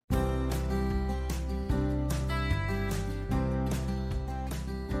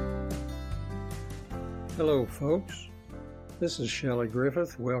Hello, folks. This is Doctor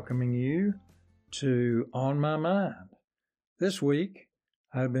Griffith welcoming you to On My Mind. This week,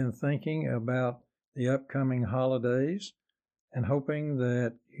 I've been thinking about the upcoming holidays and hoping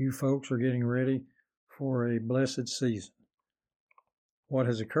that you folks are getting ready for a blessed season. What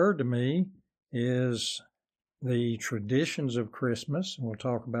has occurred to me is the traditions of Christmas, and we'll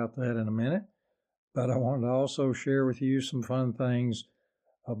talk about that in a minute, but I wanted to also share with you some fun things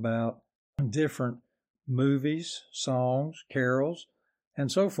about different movies, songs, carols,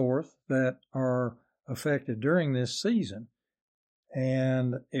 and so forth that are affected during this season.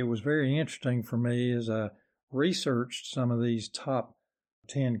 And it was very interesting for me as I researched some of these top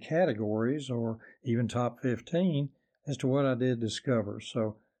 10 categories or even top 15 as to what I did discover.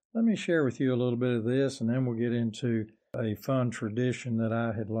 So let me share with you a little bit of this, and then we'll get into a fun tradition that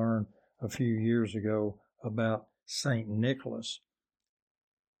I had learned a few years ago about St. Nicholas.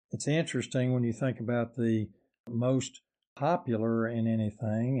 It's interesting when you think about the most popular in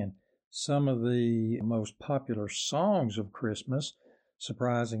anything, and some of the most popular songs of Christmas,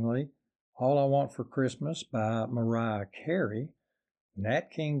 surprisingly, All I Want for Christmas by Mariah Carey, Nat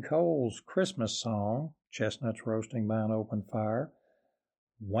King Cole's Christmas song, Chestnuts Roasting by an Open Fire,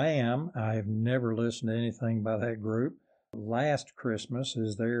 Wham! I have never listened to anything by that group. Last Christmas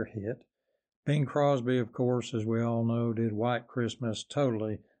is their hit. Bing Crosby, of course, as we all know, did White Christmas,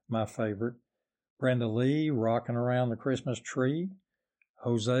 totally my favorite. Brenda Lee, Rockin' Around the Christmas Tree.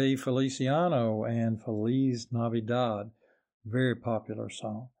 Jose Feliciano and Feliz Navidad, very popular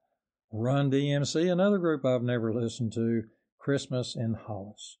song. Run DMC, another group I've never listened to, Christmas in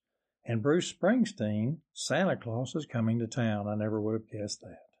Hollis. And Bruce Springsteen, Santa Claus is Coming to Town. I never would have guessed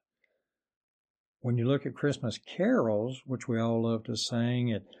that. When you look at Christmas carols, which we all love to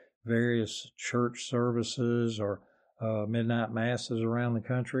sing at various church services or midnight masses around the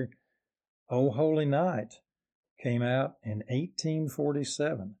country, O Holy Night came out in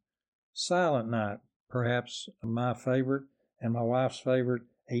 1847. Silent Night, perhaps my favorite and my wife's favorite,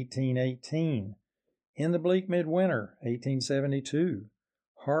 1818. In the Bleak Midwinter, 1872.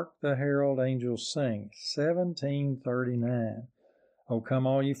 Hark the Herald Angels Sing, 1739. O Come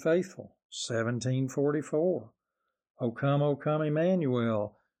All Ye Faithful, 1744. O Come,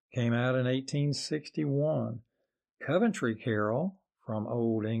 Emmanuel came out in 1861. Coventry Carol from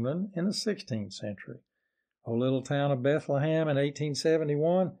Old England in the 16th century. O Little Town of Bethlehem in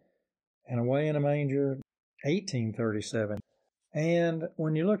 1871, and Away in a Manger, 1837. And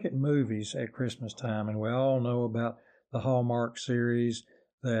when you look at movies at Christmas time, and we all know about the Hallmark series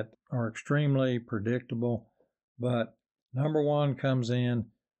that are extremely predictable, but number one comes in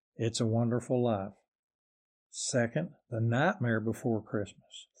It's a Wonderful Life. Second, The Nightmare Before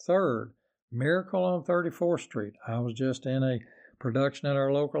Christmas. Third, Miracle on 34th Street. I was just in a production at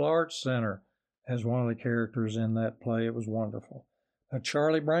our local arts center as one of the characters in that play. It was wonderful. A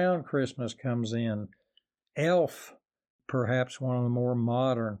Charlie Brown Christmas comes in. Elf, perhaps one of the more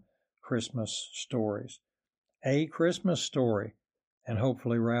modern Christmas stories. A Christmas Story, and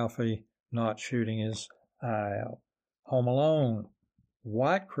hopefully Ralphie not shooting his eye out. Home Alone,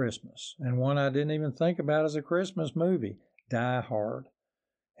 White Christmas, and one I didn't even think about as a Christmas movie, Die Hard.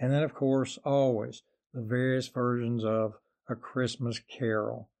 And then, of course, always the various versions of A Christmas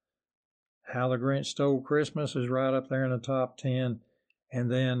Carol. How the Grinch Stole Christmas is right up there in the top 10.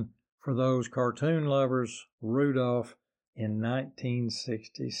 And then, for those cartoon lovers, Rudolph in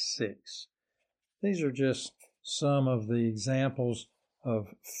 1966. These are just some of the examples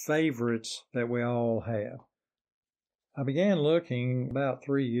of favorites that we all have. I began looking about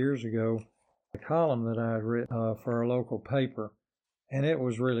 3 years ago at a column that I had written for our local paper, and it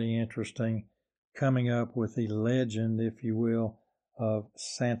was really interesting coming up with the legend, if you will, of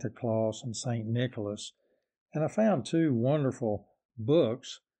Santa Claus and St. Nicholas. And I found two wonderful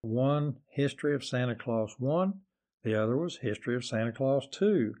books. One, History of Santa Claus 1. The other was History of Santa Claus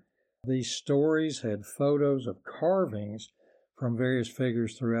 2. These stories had photos of carvings from various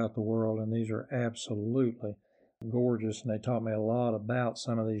figures throughout the world, and these are absolutely gorgeous, and they taught me a lot about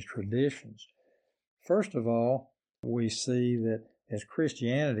some of these traditions. First of all, we see that as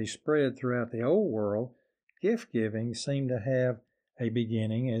Christianity spread throughout the old world, gift-giving seemed to have a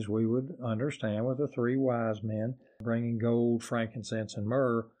beginning, as we would understand, with the three wise men bringing gold, frankincense, and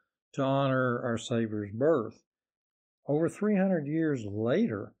myrrh to honor our Savior's birth. Over 300 years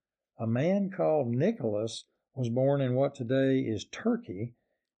later, a man called Nicholas was born in what today is Turkey,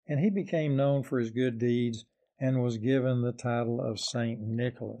 and he became known for his good deeds and was given the title of Saint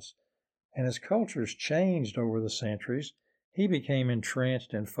Nicholas. And as cultures changed over the centuries, he became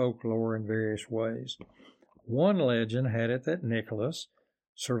entrenched in folklore in various ways. One legend had it that Nicholas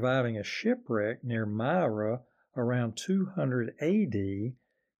surviving a shipwreck near Myra around 200 AD,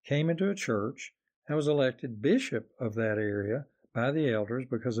 came into a church and was elected bishop of that area by the elders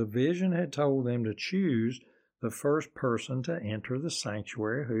because a vision had told them to choose the first person to enter the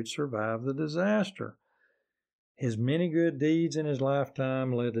sanctuary who'd survived the disaster. His many good deeds in his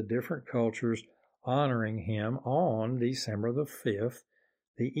lifetime led to different cultures honoring him on December the 5th,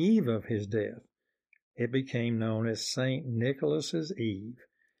 the eve of his death. It became known as St. Nicholas's Eve,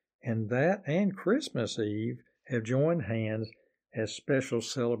 and that and Christmas Eve have joined hands as special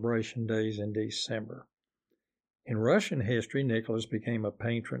celebration days in December. In Russian history, Nicholas became a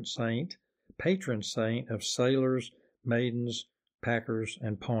patron saint of sailors, maidens, packers,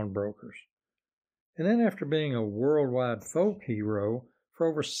 and pawnbrokers. And then after being a worldwide folk hero for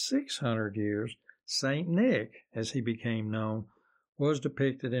over 600 years, Saint Nick, as he became known, was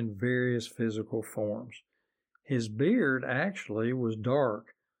depicted in various physical forms. His beard actually was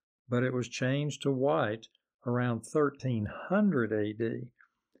dark, but it was changed to white around 1300 AD.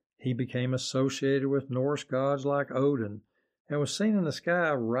 He became associated with Norse gods like Odin and was seen in the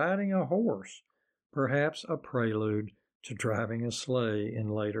sky riding a horse, perhaps a prelude to driving a sleigh in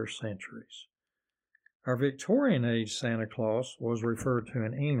later centuries. Our Victorian age Santa Claus was referred to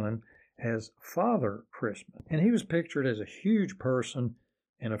in England as Father Christmas, and he was pictured as a huge person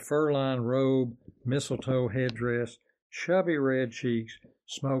in a fur-lined robe, mistletoe headdress, chubby red cheeks,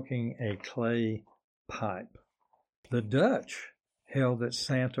 smoking a clay pipe. The Dutch held that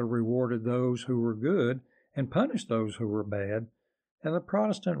Santa rewarded those who were good and punished those who were bad, and the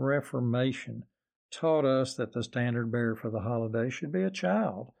Protestant Reformation taught us that the standard bearer for the holiday should be a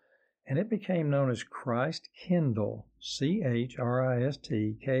child, and it became known as Christkindl, Christkindl,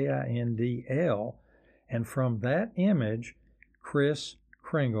 and from that image, Kris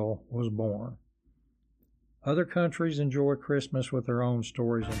Kringle was born. Other countries enjoy Christmas with their own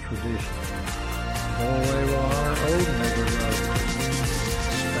stories and traditions. Norway will honor Odin as a rose.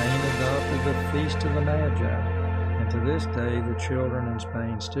 Spain adopted the Feast of the Magi, and to this day the children in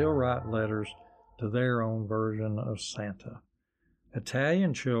Spain still write letters to their own version of Santa.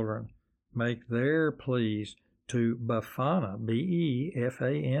 Italian children make their pleas to Befana,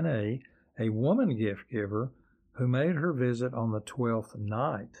 Befana, a woman gift giver who made her visit on the 12th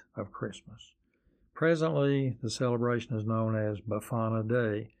night of Christmas. Presently, the celebration is known as Befana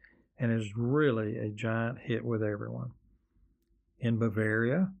Day and is really a giant hit with everyone. In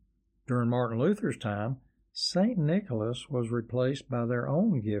Bavaria, during Martin Luther's time, St. Nicholas was replaced by their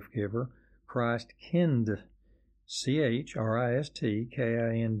own gift giver, Christkind, Christkindt,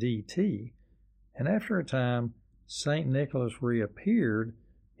 and after a time, St. Nicholas reappeared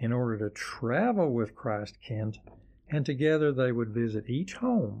in order to travel with Christkind, and together they would visit each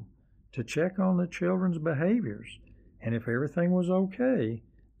home to check on the children's behaviors, and if everything was okay,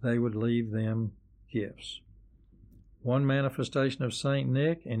 they would leave them gifts. One manifestation of St.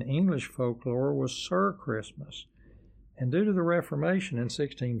 Nick in English folklore was Sir Christmas, and due to the Reformation in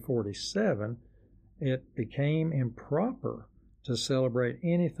 1647, it became improper to celebrate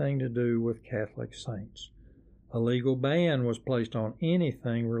anything to do with Catholic saints. A legal ban was placed on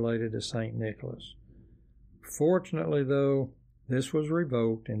anything related to St. Nicholas. Fortunately, though, this was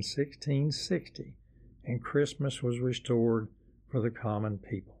revoked in 1660, and Christmas was restored for the common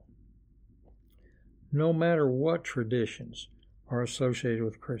people. No matter what traditions are associated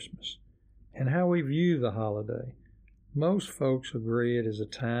with Christmas and how we view the holiday, most folks agree it is a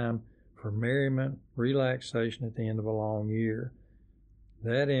time for merriment, relaxation at the end of a long year.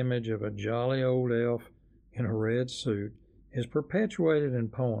 That image of a jolly old elf in a red suit is perpetuated in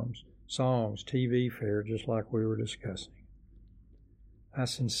poems, songs, TV fare, just like we were discussing. I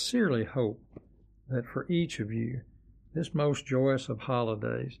sincerely hope that for each of you, this most joyous of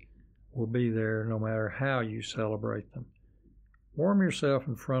holidays will be there no matter how you celebrate them. Warm yourself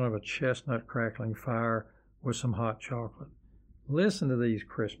in front of a chestnut crackling fire with some hot chocolate. Listen to these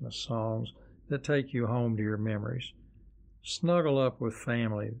Christmas songs that take you home to your memories. Snuggle up with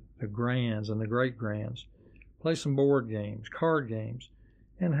family, the grands and the great-grands. Play some board games, card games,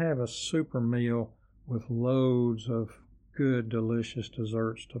 and have a super meal with loads of good, delicious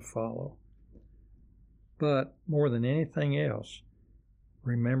desserts to follow. But more than anything else,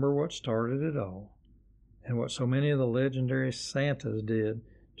 remember what started it all and what so many of the legendary Santas did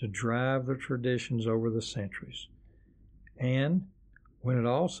to drive the traditions over the centuries. And when it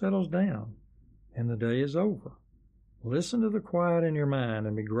all settles down and the day is over, listen to the quiet in your mind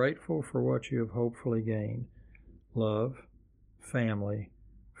and be grateful for what you have hopefully gained. Love, family,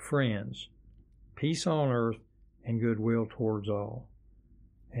 friends, peace on earth, and goodwill towards all.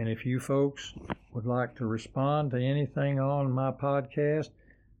 And if you folks would like to respond to anything on my podcast,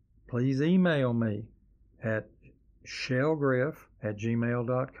 please email me at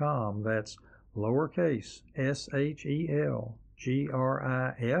shelgriff@gmail.com. That's lowercase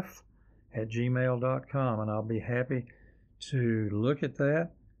SHELGRIF@gmail.com, and I'll be happy to look at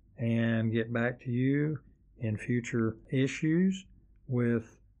that and get back to you in future issues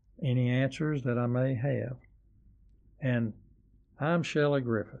with any answers that I may have. And I'm Shelley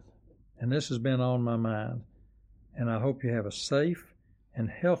Griffith, and this has been On My Mind, and I hope you have a safe and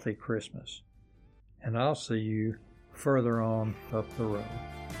healthy Christmas, and I'll see you further on up the road.